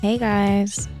Hey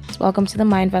guys, welcome to the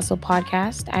Mind Vessel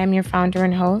podcast. I am your founder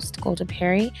and host, Golda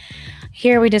Perry.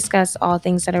 Here we discuss all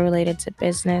things that are related to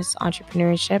business,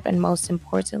 entrepreneurship, and most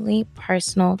importantly,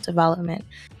 personal development.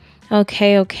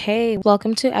 Okay.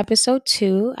 Welcome to episode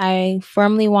 2. I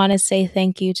firmly want to say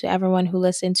thank you to everyone who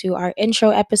listened to our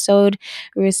intro episode.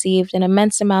 We received an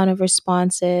immense amount of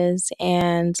responses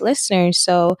and listeners.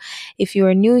 So if you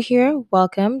are new here,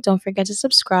 welcome. Don't forget to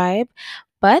subscribe.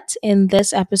 But in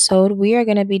this episode, we are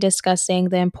going to be discussing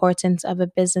the importance of a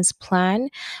business plan,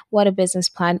 what a business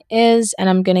plan is, and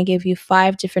I'm going to give you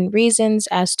 5 different reasons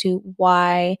as to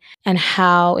why and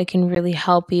how it can really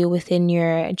help you within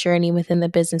your journey within the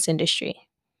business industry.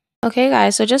 Okay,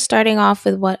 guys, so just starting off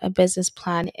with what a business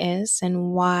plan is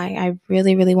and why I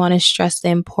really want to stress the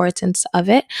importance of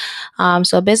it.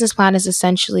 So, a business plan is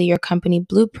essentially your company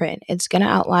blueprint. It's going to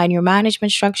outline your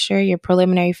management structure, your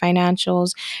preliminary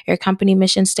financials, your company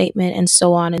mission statement, and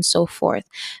so on and so forth.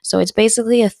 So, it's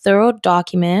basically a thorough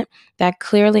document that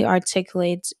clearly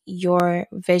articulates your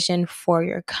vision for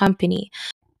your company.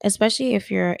 Especially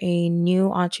if you're a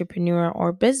new entrepreneur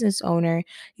or business owner,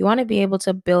 you want to be able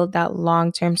to build that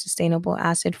long term sustainable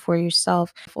asset for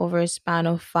yourself over a span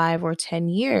of 5 or 10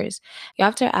 years. You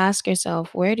have to ask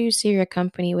yourself, where do you see your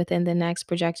company within the next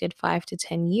projected 5 to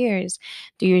 10 years?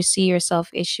 Do you see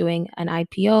yourself issuing an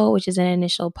IPO, which is an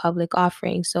initial public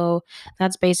offering? So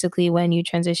that's basically when you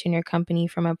transition your company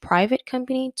from a private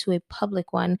company to a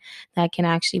public one that can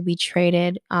actually be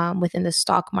traded within the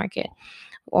stock market.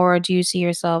 Or do you see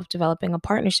yourself developing a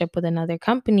partnership with another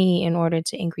company in order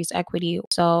to increase equity?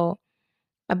 So,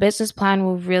 a business plan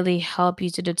will really help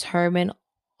you to determine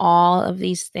all of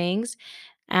these things.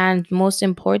 And most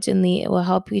importantly, it will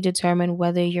help you determine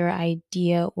whether your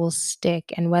idea will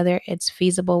stick and whether it's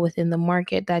feasible within the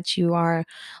market that you are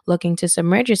looking to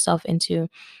submerge yourself into.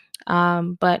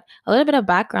 But a little bit of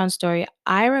background story.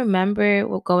 I remember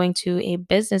going to a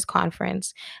business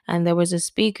conference, and there was a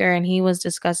speaker, and he was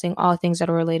discussing all things that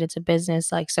are related to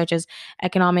business, like such as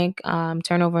economic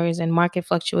turnovers and market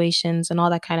fluctuations and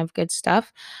all that kind of good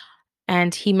stuff.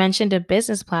 And he mentioned a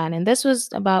business plan, and this was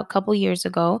about a couple years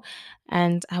ago.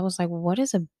 And I was like, "What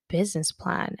is a business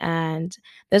plan?" And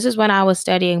this is when I was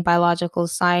studying biological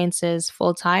sciences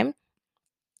full time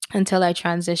until I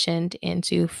transitioned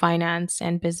into finance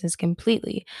and business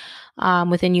completely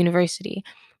within university.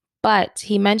 But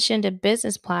he mentioned a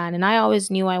business plan, and I always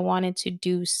knew I wanted to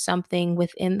do something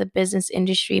within the business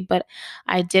industry, but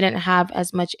I didn't have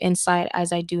as much insight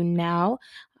as I do now.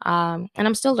 And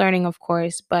I'm still learning, of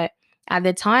course, but at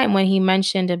the time when he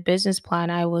mentioned a business plan,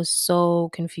 I was so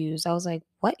confused. I was like,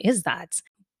 what is that?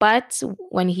 But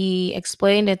when he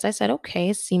explained it, I said,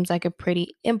 okay, seems like a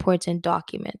pretty important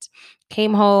document.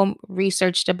 Came home,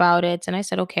 researched about it, and I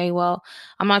said, okay, well,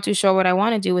 I'm not too sure what I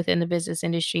want to do within the business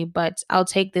industry, but I'll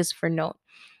take this for note.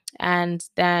 And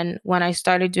then when I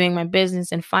started doing my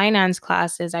business and finance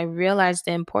classes, I realized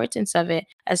the importance of it,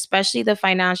 especially the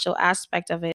financial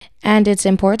aspect of it. And its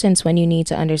importance when you need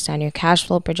to understand your cash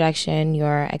flow projection,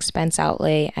 your expense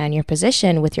outlay, and your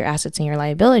position with your assets and your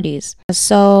liabilities.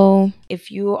 So, if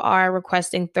you are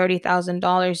requesting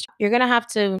 $30,000, you're going to have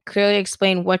to clearly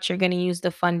explain what you're going to use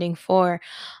the funding for.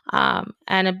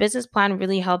 And a business plan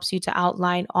really helps you to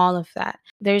outline all of that.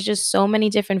 There's just so many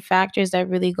different factors that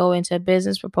really go into a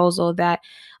business proposal that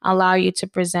allow you to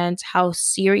present how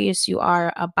serious you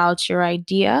are about your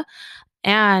idea,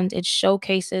 and it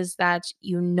showcases that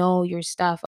you know your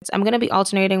stuff. I'm going to be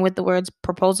alternating with the words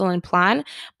proposal and plan,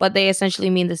 but they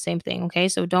essentially mean the same thing. Okay.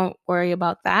 So don't worry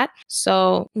about that.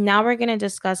 So now we're going to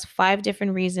discuss 5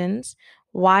 different reasons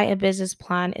why a business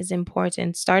plan is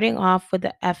important, starting off with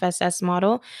the FSS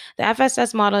model. The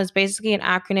FSS model is basically an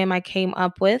acronym I came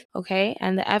up with. Okay.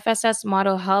 And the FSS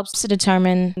model helps to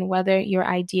determine whether your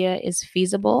idea is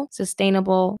feasible,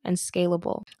 sustainable, and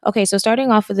scalable. Okay. So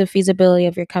starting off with the feasibility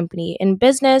of your company. In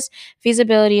business,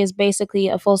 feasibility is basically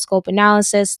a full scope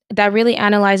analysis that really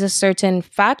analyzes certain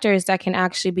factors that can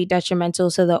actually be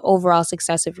detrimental to the overall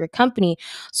success of your company.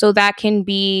 So that can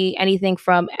be anything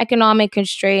from economic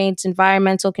constraints, environmental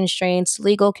constraints,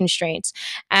 legal constraints.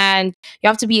 And you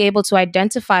have to be able to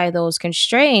identify those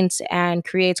constraints and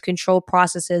create control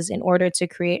processes in order to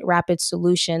create rapid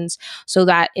solutions so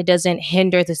that it doesn't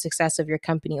hinder the success of your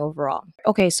company overall.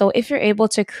 Okay, so if you're able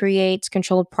to create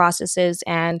controlled processes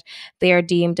and they are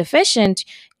deemed efficient,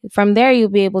 From there, you'll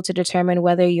be able to determine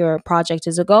whether your project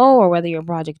is a go or whether your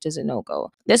project is a no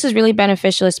go. This is really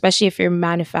beneficial, especially if you're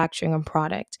manufacturing a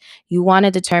product. You want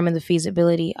to determine the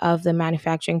feasibility of the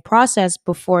manufacturing process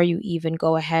before you even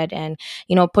go ahead and,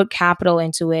 put capital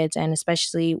into it, and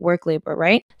especially work labor,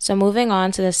 right? So moving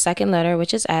on to the second letter,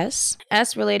 which is S.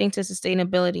 S relating to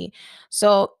sustainability.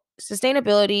 So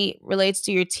sustainability relates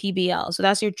to your TBL. So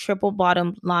that's your triple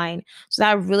bottom line. So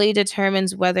that really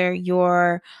determines whether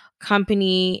your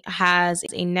company has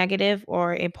a negative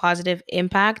or a positive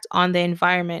impact on the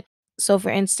environment. So,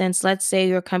 for instance, let's say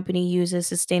your company uses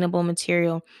sustainable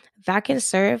material. That can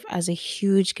serve as a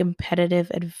huge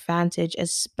competitive advantage,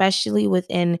 especially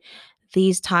within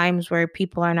these times where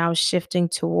people are now shifting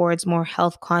towards more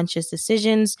health conscious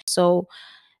decisions. So,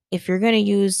 if you're going to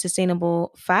use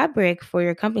sustainable fabric for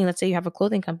your company, let's say you have a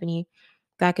clothing company,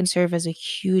 that can serve as a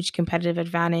huge competitive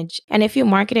advantage. And if you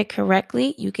market it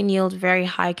correctly, you can yield very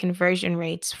high conversion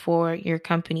rates for your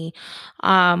company.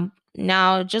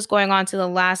 Now, just going on to the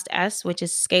last S, which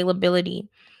is scalability.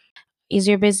 Is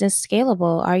your business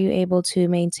scalable? Are you able to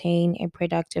maintain a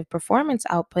productive performance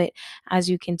output as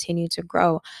you continue to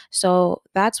grow? So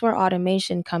that's where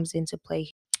automation comes into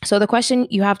play. So the question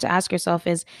you have to ask yourself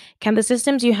is, can the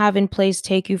systems you have in place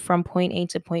take you from point A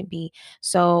to point B?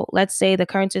 So let's say the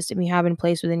current system you have in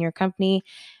place within your company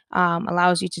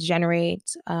allows you to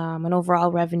generate an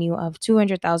overall revenue of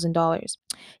 $200,000.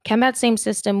 Can that same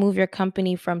system move your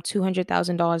company from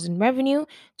 $200,000 in revenue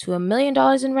to $1 million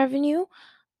in revenue?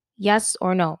 Yes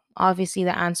or no? Obviously,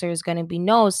 the answer is going to be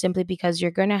no, simply because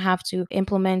you're going to have to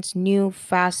implement new,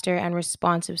 faster, and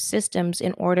responsive systems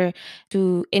in order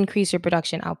to increase your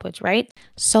production outputs, right?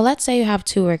 So let's say you have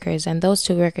two workers, and those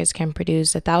two workers can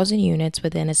produce 1,000 units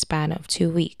within a span of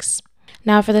 2 weeks.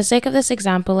 Now, for the sake of this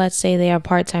example, let's say they are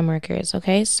part time workers,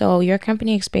 okay? So your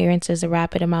company experiences a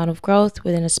rapid amount of growth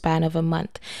within a span of a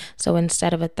month. So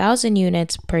instead of 1,000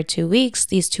 units per 2 weeks,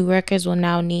 these two workers will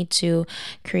now need to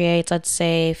create, let's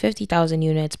say, 50,000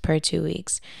 units per 2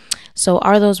 weeks. So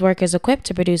are those workers equipped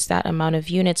to produce that amount of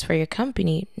units for your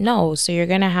company? No. So you're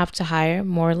going to have to hire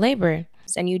more labor.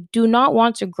 And you do not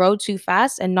want to grow too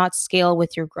fast and not scale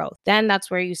with your growth. Then that's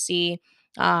where you see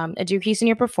a decrease in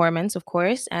your performance, of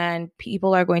course, and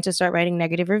people are going to start writing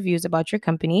negative reviews about your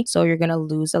company. So you're going to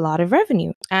lose a lot of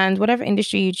revenue. And whatever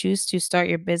industry you choose to start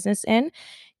your business in,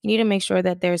 you need to make sure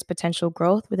that there's potential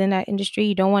growth within that industry.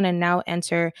 You don't want to now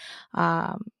enter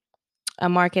a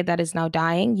market that is now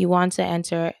dying. You want to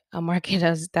enter a market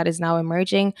that is now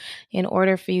emerging in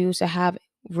order for you to have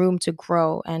room to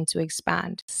grow and to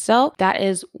expand. So that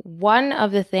is one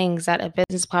of the things that a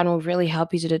business plan will really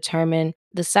help you to determine.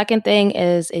 The second thing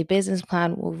is a business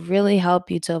plan will really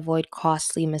help you to avoid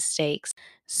costly mistakes.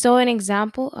 So an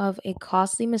example of a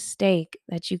costly mistake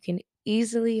that you can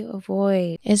easily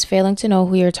avoid is failing to know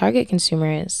who your target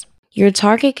consumer is. Your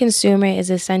target consumer is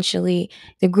essentially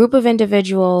the group of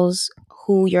individuals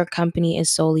who your company is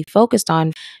solely focused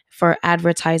on for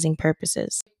advertising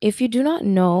purposes. If you do not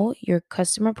know your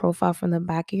customer profile from the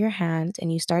back of your hand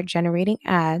and you start generating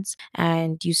ads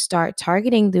and you start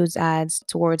targeting those ads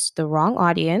towards the wrong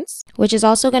audience, which is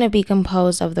also going to be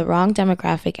composed of the wrong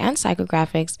demographic and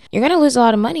psychographics, you're going to lose a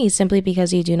lot of money simply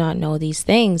because you do not know these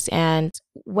things. And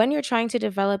when you're trying to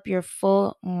develop your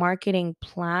full marketing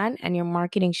plan and your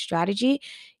marketing strategy,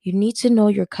 you need to know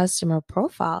your customer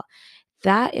profile.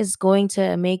 That is going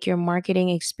to make your marketing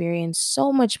experience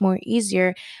so much more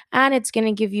easier, and it's going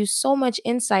to give you so much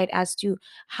insight as to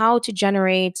how to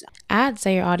generate ads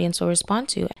that your audience will respond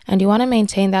to. And you want to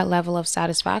maintain that level of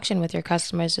satisfaction with your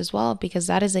customers as well, because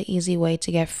that is an easy way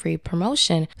to get free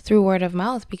promotion through word of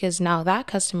mouth, because now that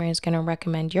customer is going to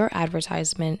recommend your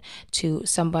advertisement to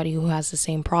somebody who has the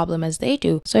same problem as they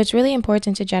do. So it's really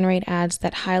important to generate ads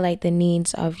that highlight the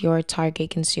needs of your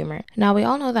target consumer. Now, we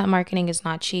all know that marketing is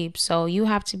not cheap, so you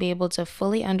have to be able to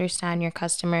fully understand your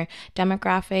customer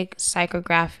demographic,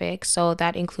 psychographic. So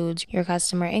that includes your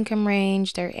customer income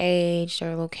range, their age,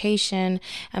 their location,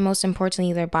 and most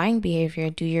importantly, their buying behavior.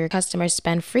 Do your customers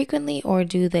spend frequently, or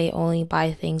do they only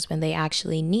buy things when they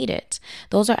actually need it?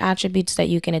 Those are attributes that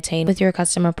you can attain with your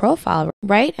customer profile,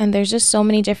 right? And there's just so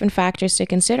many different factors to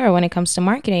consider when it comes to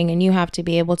marketing, and you have to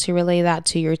be able to relay that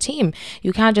to your team.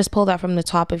 You can't just pull that from the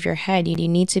top of your head. You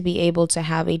need to be able to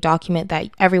have a document that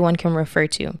everyone can refer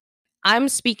to. I'm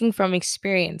speaking from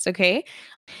experience, okay?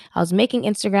 I was making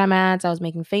Instagram ads, I was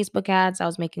making Facebook ads, I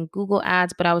was making Google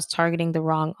ads, but I was targeting the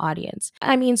wrong audience.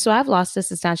 So I've lost a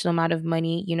substantial amount of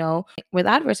money, with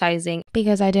advertising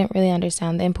because I didn't really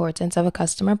understand the importance of a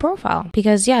customer profile.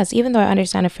 Because yes, even though I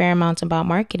understand a fair amount about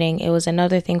marketing, it was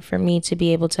another thing for me to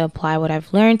be able to apply what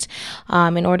I've learned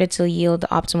in order to yield the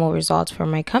optimal results for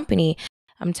my company.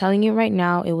 I'm telling you right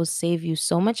now, it will save you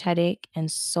so much headache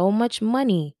and so much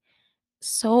money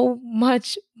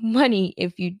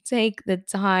if you take the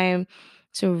time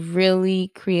to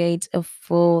really create a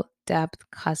full depth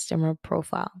customer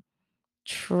profile.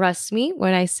 Trust me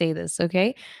when I say this,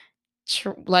 okay?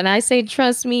 When I say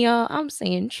trust me, y'all, I'm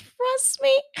saying trust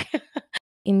me.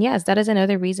 And yes, that is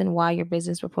another reason why your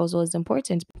business proposal is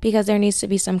important because there needs to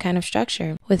be some kind of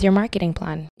structure with your marketing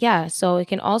plan. Yeah, so it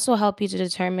can also help you to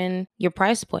determine your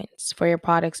price points for your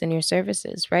products and your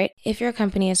services, right? If your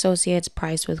company associates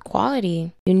price with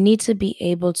quality, you need to be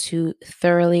able to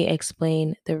thoroughly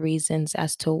explain the reasons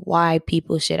as to why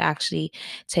people should actually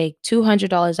take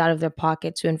 $200 out of their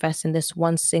pocket to invest in this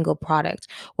one single product.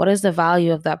 What is the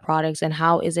value of that product and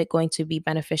how is it going to be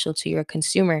beneficial to your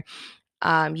consumer?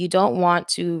 You don't want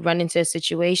to run into a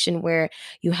situation where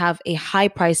you have a high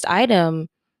priced item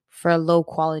for a low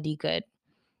quality good.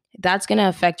 That's going to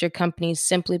affect your company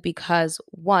simply because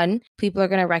one, people are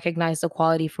going to recognize the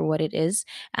quality for what it is.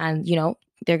 And,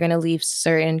 they're going to leave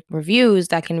certain reviews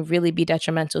that can really be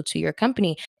detrimental to your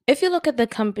company. If you look at the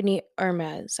company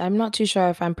Hermes, I'm not too sure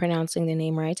if I'm pronouncing the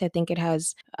name right. I think it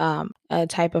has a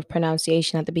type of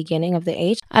pronunciation at the beginning of the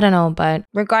H. I don't know, but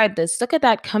regardless, look at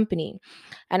that company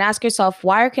and ask yourself,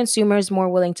 why are consumers more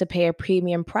willing to pay a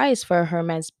premium price for a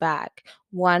Hermes bag?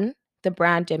 One, the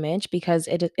brand image, because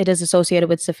it is associated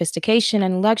with sophistication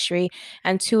and luxury.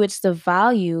 And two, it's the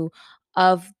value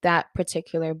of that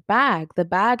particular bag. The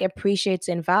bag appreciates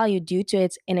in value due to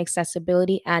its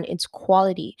inaccessibility and its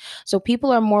quality. So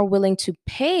people are more willing to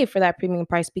pay for that premium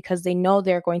price because they know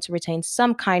they're going to retain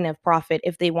some kind of profit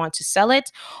if they want to sell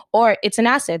it, or it's an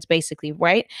asset, basically,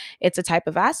 right? It's a type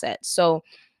of asset. So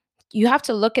you have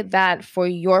to look at that for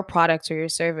your product or your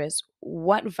service.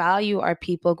 What value are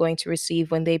people going to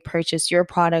receive when they purchase your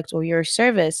product or your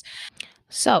service?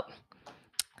 So,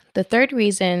 the third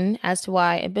reason as to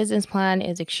why a business plan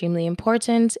is extremely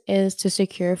important is to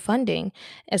secure funding,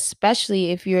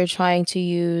 especially if you're trying to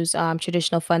use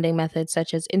traditional funding methods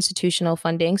such as institutional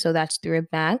funding. So that's through a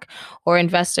bank, or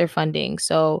investor funding.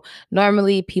 So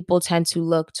normally people tend to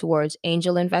look towards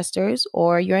angel investors,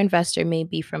 or your investor may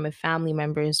be from a family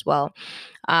member as well.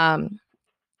 Um,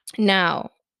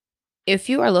 Now, if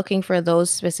you are looking for those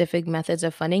specific methods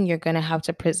of funding, you're going to have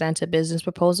to present a business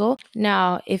proposal.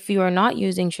 Now, if you are not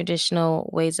using traditional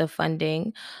ways of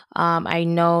funding, I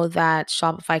know that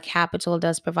Shopify Capital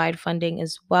does provide funding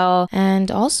as well. And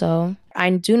also,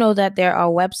 I do know that there are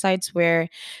websites where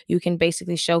you can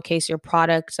basically showcase your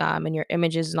products and your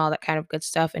images and all that kind of good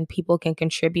stuff, and people can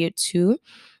contribute to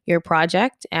your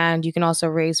project. And you can also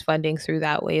raise funding through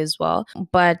that way as well.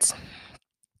 But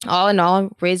all in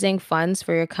all, raising funds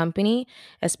for your company,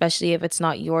 especially if it's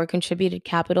not your contributed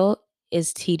capital,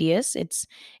 is tedious.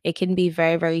 It can be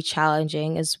very, very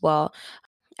challenging as well.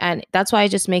 And that's why it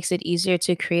just makes it easier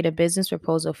to create a business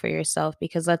proposal for yourself.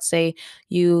 Because let's say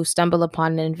you stumble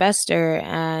upon an investor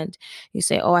and you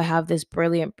say, "Oh, I have this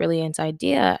brilliant, brilliant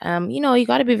idea." You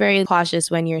got to be very cautious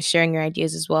when you're sharing your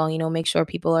ideas as well. Make sure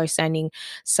people are signing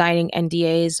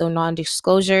NDAs, so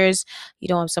non-disclosures. You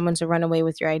don't have someone to run away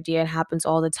with your idea. It happens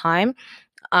all the time.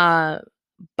 Uh,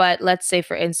 but let's say,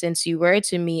 for instance, you were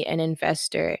to meet an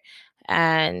investor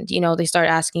and they start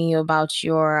asking you about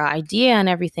your idea and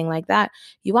everything like that.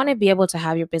 You want to be able to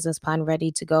have your business plan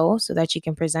ready to go so that you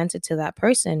can present it to that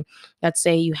person. Let's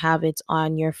say you have it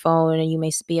on your phone and you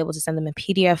may be able to send them a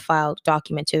PDF file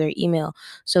document to their email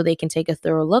so they can take a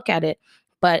thorough look at it.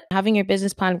 But having your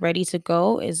business plan ready to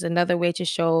go is another way to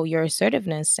show your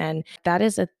assertiveness. And that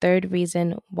is a third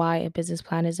reason why a business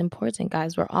plan is important,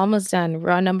 guys. We're almost done. We're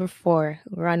on number four.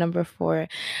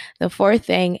 The fourth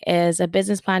thing is a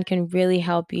business plan can really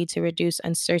help you to reduce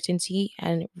uncertainty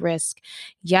and risk.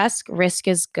 Yes, risk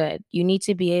is good. You need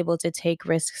to be able to take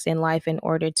risks in life in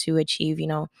order to achieve,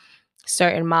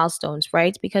 certain milestones,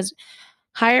 right? Because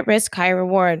higher risk, higher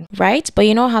reward, right? But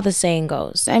you know how the saying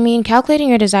goes. I mean, calculating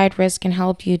your desired risk can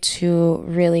help you to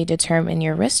really determine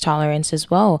your risk tolerance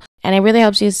as well. And it really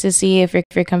helps you to see if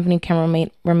your company can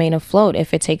remain afloat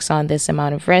if it takes on this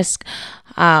amount of risk.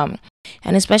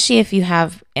 And especially if you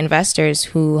have investors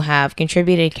who have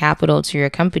contributed capital to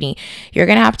your company, you're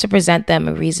going to have to present them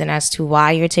a reason as to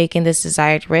why you're taking this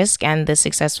desired risk and the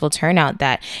successful turnout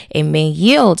that it may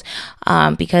yield,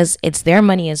 because it's their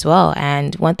money as well.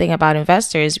 And one thing about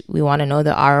investors, we want to know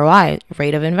the ROI,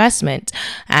 rate of investment.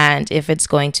 And if it's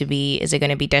going to be, is it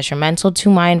going to be detrimental to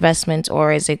my investment,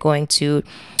 or is it going to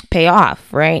pay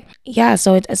off, right? Yeah,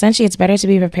 so it's better to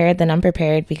be prepared than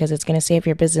unprepared, because it's going to save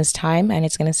your business time and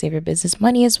it's going to save your business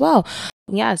money as well.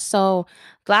 Yeah, so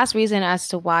the last reason as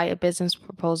to why a business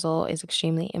proposal is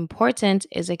extremely important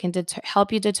is it can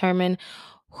help you determine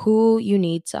who you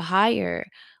need to hire.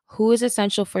 Who is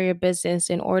essential for your business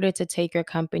in order to take your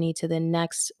company to the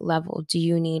next level? Do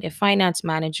you need a finance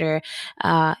manager,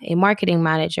 a marketing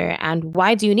manager, and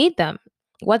why do you need them?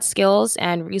 What skills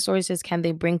and resources can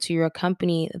they bring to your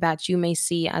company that you may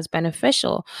see as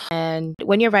beneficial? And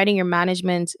when you're writing your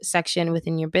management section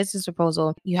within your business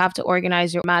proposal, you have to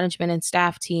organize your management and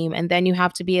staff team. And then you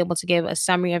have to be able to give a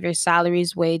summary of your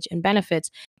salaries, wage, and benefits,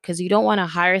 because you don't want to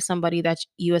hire somebody that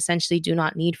you essentially do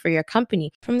not need for your company.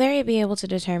 From there, you'll be able to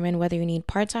determine whether you need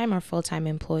part time or full time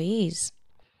employees.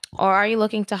 Or are you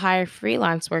looking to hire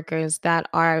freelance workers that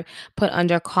are put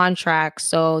under contract?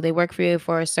 So they work for you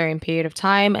for a certain period of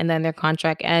time and then their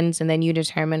contract ends, and then you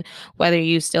determine whether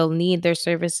you still need their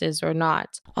services or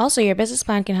not. Also, your business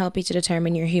plan can help you to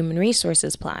determine your human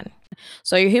resources plan.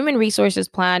 So your human resources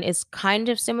plan is kind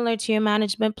of similar to your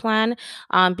management plan,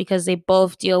 because they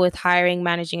both deal with hiring,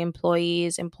 managing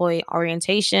employees, employee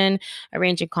orientation,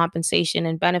 arranging compensation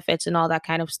and benefits, and all that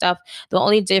kind of stuff. The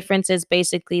only difference is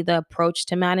basically the approach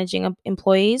to managing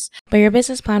employees. But your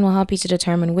business plan will help you to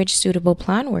determine which suitable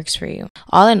plan works for you.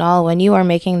 All in all, when you are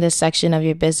making this section of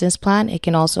your business plan, it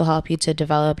can also help you to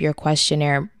develop your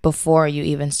questionnaire before you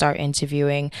even start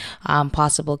interviewing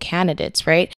possible candidates,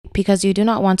 right? Because you do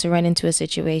not want to run into a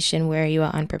situation where you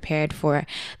are unprepared for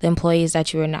the employees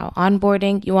that you are now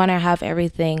onboarding. You want to have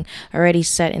everything already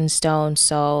set in stone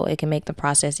so it can make the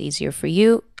process easier for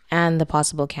you and the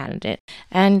possible candidate.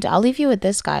 And I'll leave you with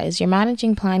this, guys. Your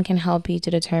managing plan can help you to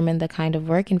determine the kind of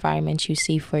work environment you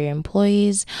see for your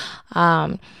employees.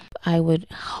 I would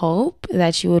hope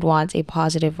that you would want a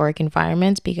positive work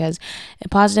environment, because a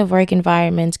positive work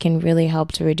environment can really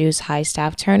help to reduce high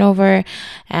staff turnover,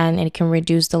 and it can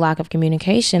reduce the lack of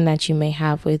communication that you may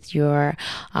have with your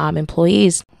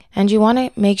employees. And you want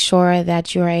to make sure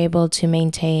that you're able to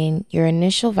maintain your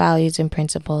initial values and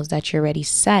principles that you already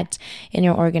set in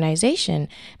your organization,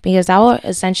 because that will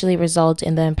essentially result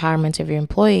in the empowerment of your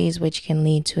employees, which can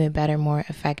lead to a better, more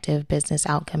effective business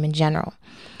outcome in general.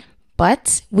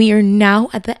 But we are now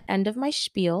at the end of my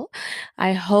spiel.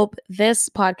 I hope this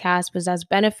podcast was as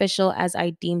beneficial as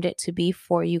I deemed it to be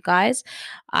for you guys.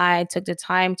 I took the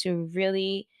time to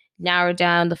really narrow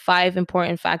down the 5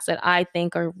 important facts that I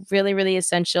think are really, really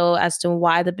essential as to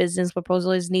why the business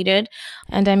proposal is needed.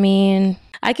 And I mean,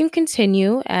 I can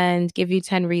continue and give you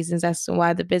 10 reasons as to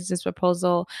why the business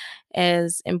proposal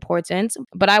is important,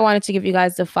 but I wanted to give you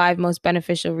guys the 5 most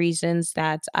beneficial reasons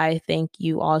that I think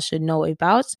you all should know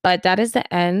about. But that is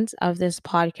the end of this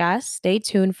podcast. Stay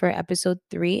tuned for episode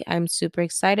 3. I'm super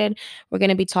excited. We're going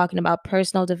to be talking about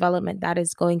personal development. That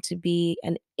is going to be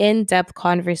an in-depth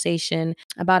conversation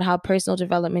about how personal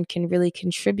development can really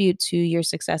contribute to your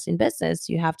success in business.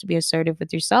 You have to be assertive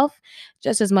with yourself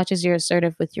just as much as you're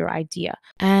assertive with your idea.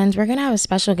 And we're going to have a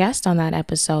special guest on that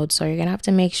episode, so you're going to have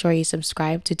to make sure you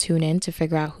subscribe to tune in to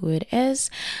figure out who it is.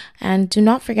 And do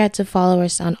not forget to follow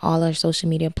us on all our social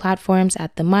media platforms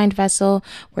at The Mind Vessel,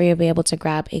 where you'll be able to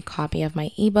grab a copy of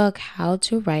my ebook, How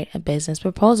to Write a Business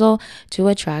Proposal to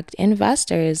Attract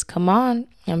Investors. Come on,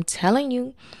 I'm telling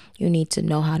you. You need to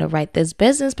know how to write this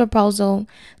business proposal.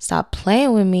 Stop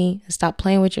playing with me. Stop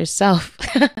playing with yourself.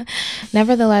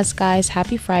 Nevertheless, guys,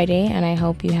 happy Friday, and I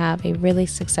hope you have a really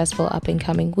successful up and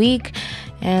coming week,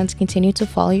 and continue to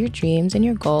follow your dreams and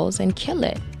your goals and kill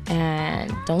it.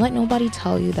 And don't let nobody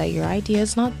tell you that your idea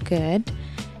is not good.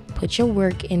 Put your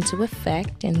work into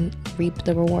effect and reap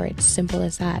the rewards. Simple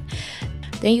as that.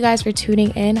 Thank you guys for tuning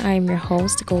in. I'm your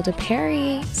host, Golda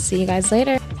Perry. See you guys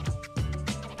later.